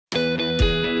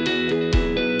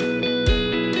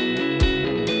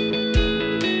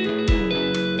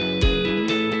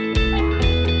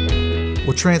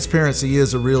Transparency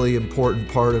is a really important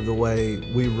part of the way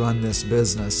we run this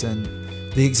business, and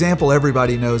the example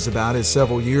everybody knows about is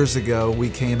several years ago we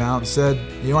came out and said,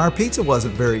 our pizza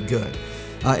wasn't very good.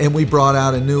 And we brought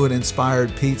out a new and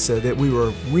inspired pizza that we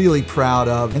were really proud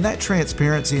of. And that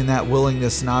transparency and that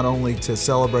willingness not only to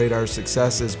celebrate our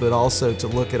successes, but also to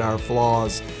look at our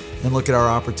flaws and look at our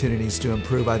opportunities to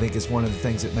improve, I think is one of the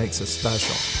things that makes us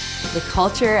special. The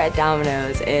culture at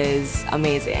Domino's is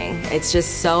amazing. It's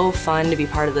just so fun to be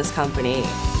part of this company.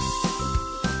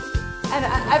 And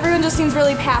everyone just seems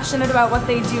really passionate about what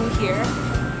they do here.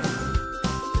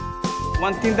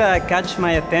 One thing that catch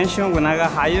my attention when I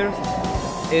got hired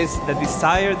is the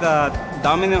desire that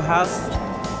Domino's has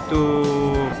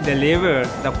to deliver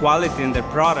the quality in the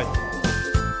product.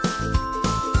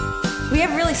 We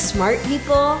have really smart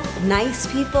people,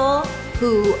 nice people,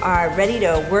 who are ready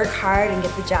to work hard and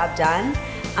get the job done,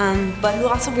 but who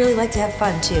also really like to have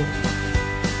fun too.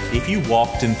 If you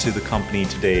walked into the company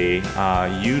today,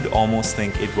 you'd almost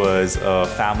think it was a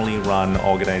family-run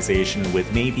organization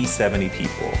with maybe 70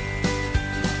 people.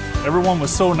 Everyone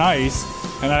was so nice,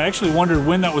 and I actually wondered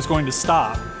when that was going to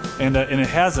stop, and it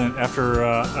hasn't after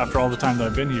all the time that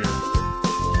I've been here.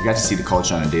 You got to see the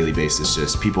culture on a daily basis,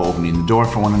 just people opening the door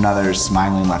for one another,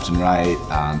 smiling left and right,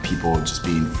 people just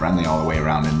being friendly all the way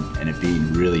around, and it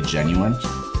being really genuine.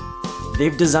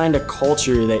 They've designed a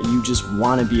culture that you just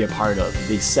want to be a part of.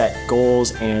 They set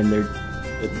goals and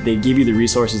they give you the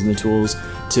resources and the tools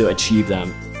to achieve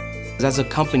them. As a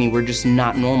company, we're just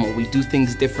not normal. We do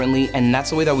things differently, and that's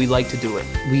the way that we like to do it.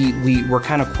 We're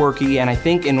kind of quirky, and I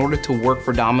think in order to work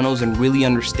for Domino's and really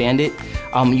understand it,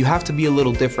 you have to be a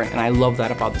little different, and I love that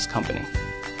about this company.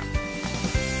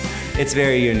 It's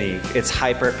very unique. It's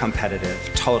hyper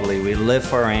competitive, totally. We live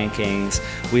for rankings.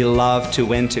 We love to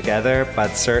win together,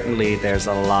 but certainly there's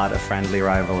a lot of friendly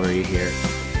rivalry here.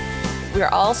 We're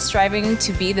all striving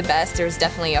to be the best. There's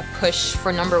definitely a push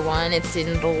for number one. It's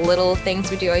in the little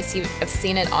things we do. I've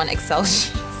seen it on Excel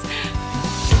sheets.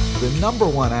 The number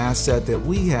one asset that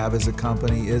we have as a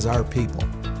company is our people.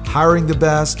 Hiring the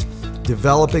best,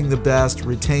 developing the best,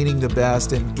 retaining the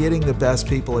best, and getting the best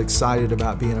people excited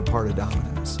about being a part of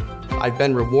Domino's. I've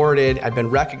been rewarded, I've been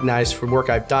recognized for work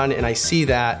I've done, and I see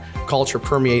that culture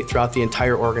permeate throughout the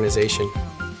entire organization.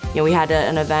 We had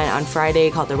an event on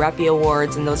Friday called the Reppy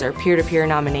Awards, and those are peer-to-peer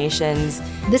nominations.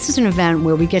 This is an event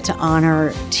where we get to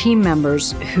honor team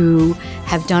members who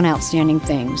have done outstanding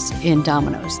things in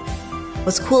Domino's.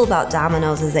 What's cool about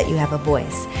Domino's is that you have a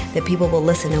voice, that people will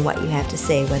listen to what you have to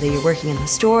say, whether you're working in the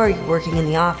store or you're working in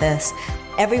the office.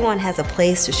 Everyone has a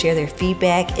place to share their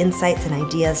feedback, insights, and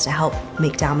ideas to help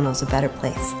make Domino's a better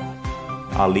place.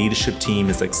 Our leadership team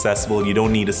is accessible. You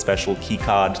don't need a special key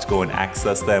card to go and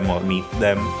access them or meet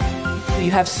them.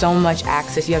 You have so much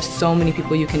access. You have so many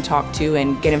people you can talk to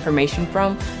and get information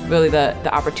from. Really,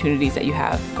 the opportunities that you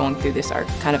have going through this are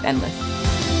kind of endless.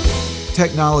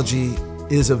 Technology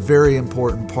is a very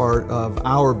important part of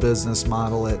our business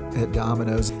model at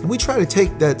Domino's. And we try to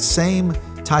take that same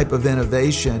type of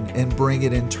innovation and bring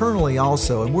it internally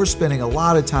also. And we're spending a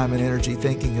lot of time and energy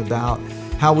thinking about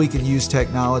how we can use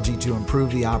technology to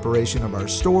improve the operation of our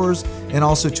stores and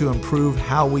also to improve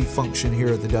how we function here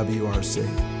at the WRC.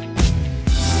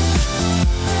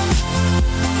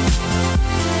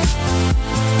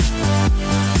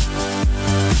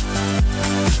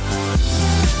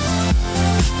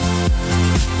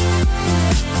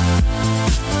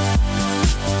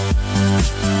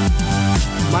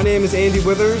 My name is Andy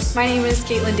Withers. My name is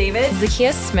Caitlin David.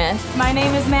 Zakia Smith. My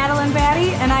name is Madeline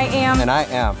Batty, and I am... And I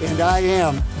am. And I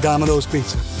am Domino's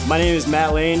Pizza. My name is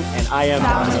Matt Lane, and I am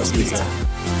Domino's Pizza.